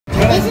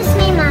This is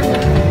my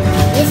mommy.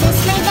 This is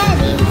my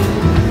daddy.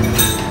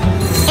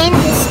 And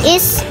this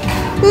is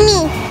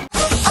me.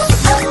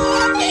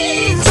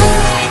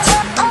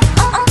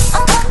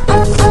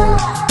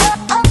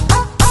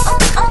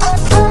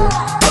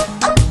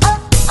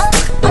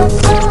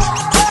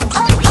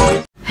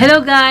 Hello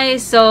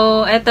guys!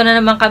 So, eto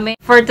na naman kami.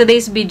 For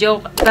today's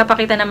video,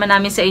 papakita naman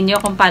namin sa inyo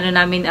kung paano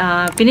namin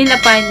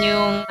pinilapan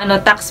yung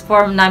tax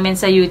form namin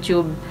sa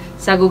YouTube,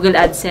 sa Google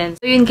AdSense.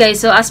 So, yun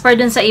guys. So, as per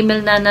dun sa email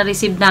na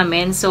na-receive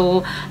namin,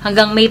 so,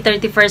 hanggang May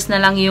 31st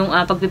na lang yung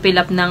pagpipill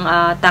up ng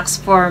tax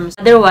forms.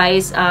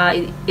 Otherwise,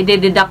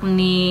 i-deduct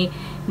ni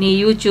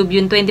YouTube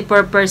yung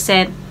 24%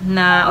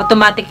 na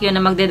automatic yun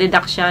na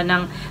magde-deduct siya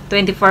ng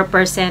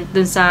 24%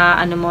 dun sa,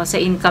 sa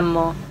income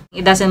mo.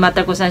 It doesn't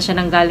matter kung saan siya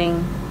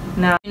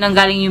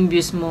nanggaling yung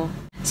views mo.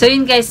 So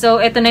yun guys, so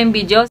eto na yung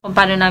video kung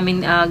paano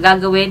namin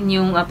gagawin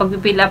yung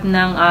pagpipill up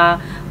ng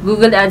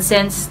Google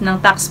AdSense ng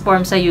tax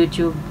form sa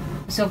YouTube.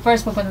 So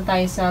first pupunta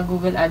tayo sa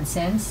Google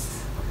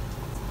AdSense.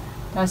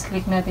 Tapos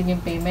click natin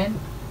yung payment.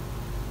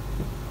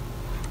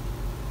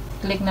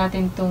 Click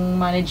natin tong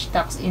manage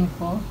tax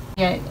info.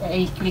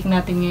 I-click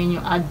natin ngayon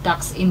yung add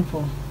tax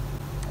info.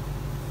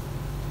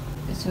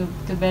 So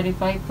to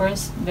verify,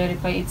 first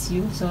verify it's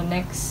you. So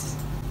next.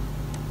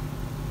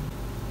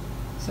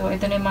 So,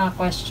 ito na yung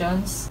mga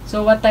questions.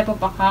 So, what type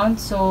of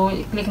account? So,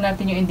 click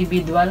natin yung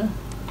individual.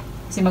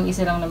 Kasi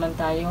mag-isa lang naman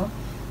tayo.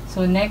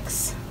 So,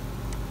 next.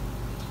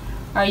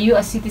 Are you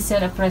a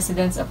citizen of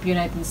residence of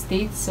United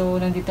States? So,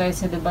 nandito tayo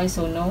sa Dubai.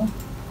 So, no.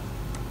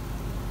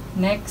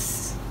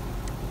 Next.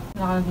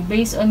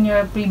 Based on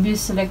your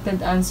previous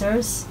selected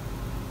answers,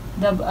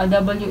 a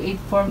W8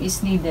 form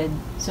is needed.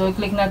 So,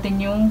 click natin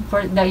yung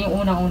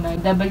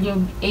unang-una.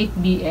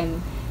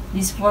 W8BN.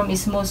 This form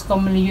is most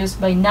commonly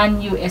used by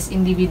non-US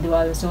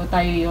individual. So,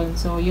 tayo yun.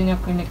 So, yun yung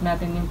connect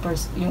natin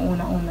yung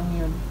unang-unang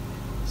yun.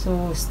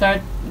 So, start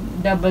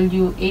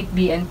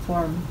W8BN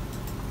form.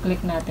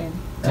 Click natin.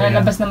 So,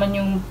 lalabas naman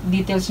yung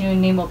details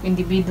yung name of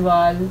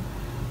individual.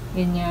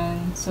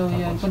 Ganyan. So,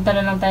 yun. Punta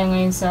na lang tayo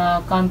ngayon sa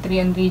country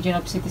and region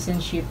of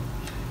citizenship.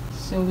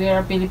 So, we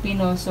are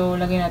Filipino. So,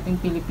 lagay natin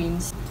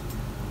Philippines.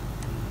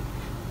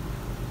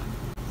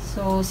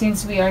 So,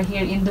 since we are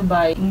here in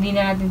Dubai, hindi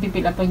na natin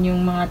pipilapan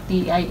yung mga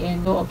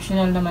TIN. So,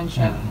 optional naman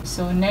siya.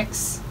 So,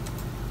 next.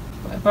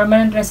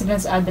 Permanent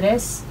residence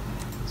address.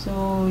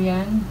 So,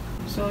 yan.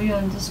 So,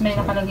 yun. Tapos may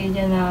nakalagay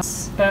dyan na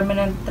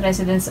permanent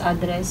residence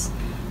address.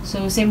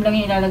 So, same lang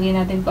yung ilalagay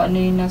natin kung ano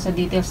yung nasa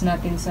details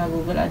natin sa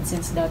Google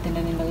AdSense dati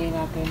na nilagay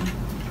natin.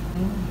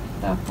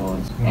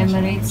 Tapos,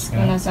 Emirates.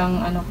 Kung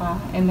nasang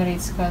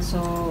Emirates ka.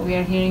 So, we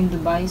are here in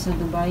Dubai. So,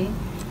 Dubai.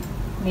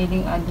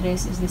 Mailing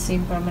address is the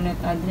same permanent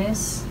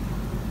address.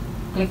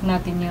 Click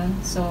natin yun.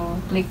 So,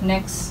 click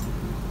next.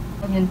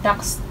 Yung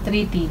tax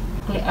treaty.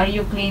 Are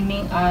you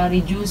claiming a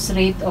reduced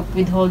rate of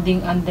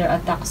withholding under a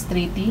tax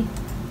treaty?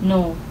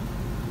 No.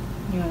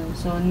 Yun.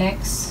 So,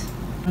 next.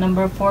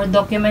 Number 4,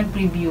 document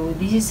preview.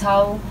 This is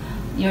how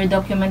your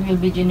document will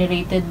be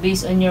generated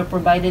based on your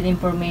provided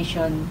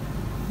information.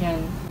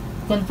 Yan.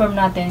 Confirm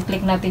natin.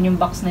 Click natin yung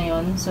box na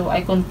yun. So,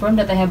 I confirm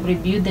that I have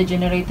reviewed the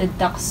generated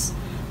tax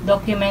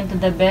document to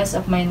the best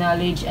of my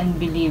knowledge and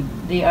believe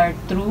they are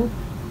true,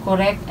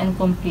 correct, and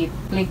complete.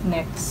 Click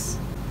next.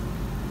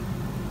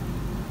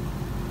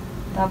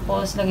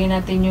 Tapos, lagay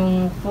natin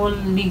yung full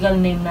legal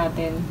name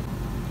natin.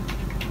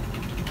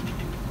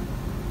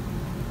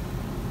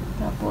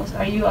 Tapos,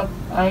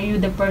 are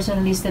you the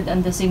person listed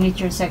on the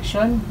signature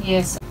section?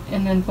 Yes.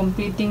 And then,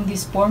 completing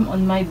this form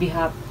on my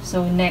behalf.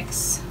 So,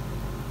 next.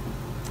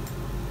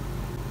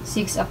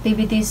 6.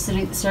 Activities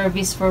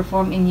service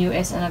performed in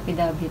US and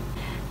affidavit.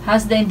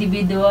 Has the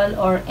individual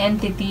or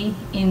entity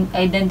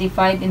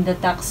identified in the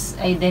tax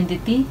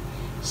identity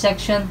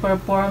section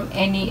perform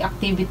any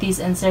activities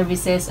and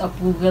services of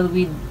Google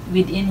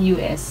within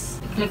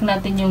US? Click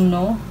natin yung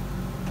no.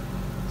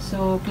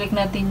 So, click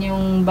natin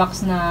yung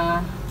box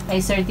na I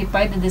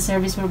certify that the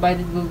service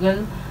provided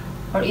Google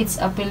or its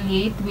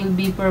affiliate will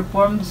be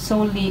performed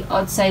solely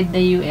outside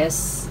the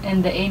US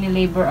and the any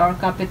labor or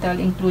capital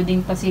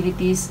including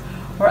facilities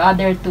or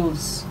other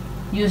tools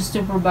used to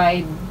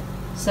provide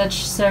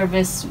such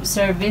service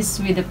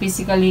with the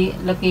physically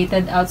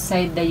located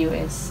outside the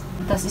US.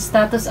 Tapos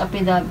status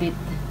affidavit.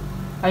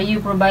 Are you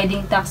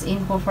providing tax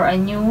info for a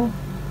new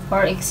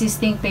or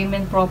existing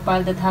payment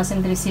profile that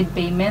hasn't received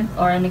payment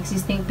or an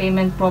existing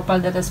payment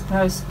profile that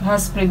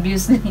has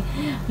previously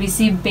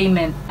received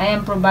payment? I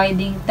am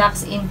providing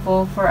tax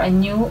info for a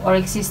new or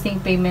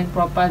existing payment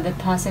profile that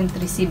hasn't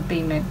received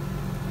payment.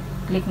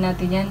 Click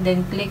natin yan,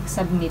 then click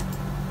submit.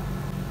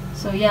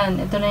 So, yan.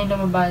 Ito na yung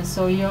lumabas.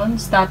 So,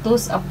 yun.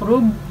 Status,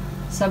 approved.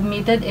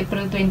 Submitted,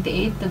 April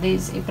 28. Today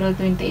is April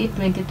 28,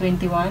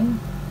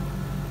 2021.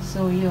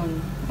 So, yun.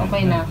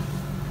 Okay na.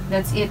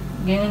 That's it.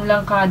 Ganyan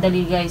lang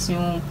kadali, guys,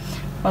 yung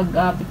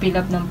pag-fill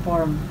up ng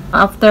form.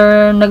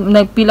 After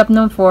nag-fill up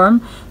ng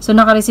form, so,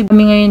 naka-receive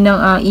kami ngayon ng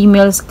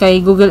emails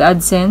kay Google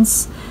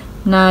AdSense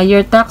na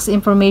your tax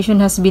information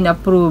has been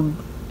approved.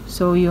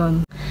 So,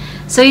 yun.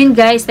 So, yun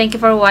guys. Thank you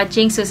for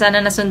watching. So,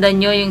 sana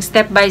nasundan nyo yung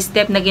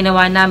step-by-step na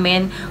ginawa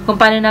namin kung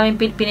paano namin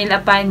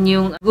pinilapan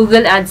yung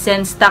Google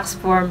AdSense tax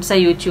form sa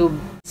YouTube.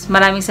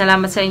 Maraming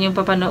salamat sa inyong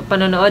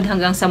panonood.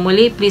 Hanggang sa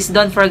muli. Please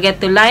don't forget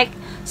to like,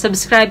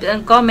 subscribe,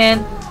 and comment.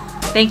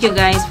 Thank you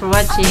guys for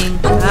watching.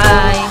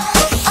 Bye!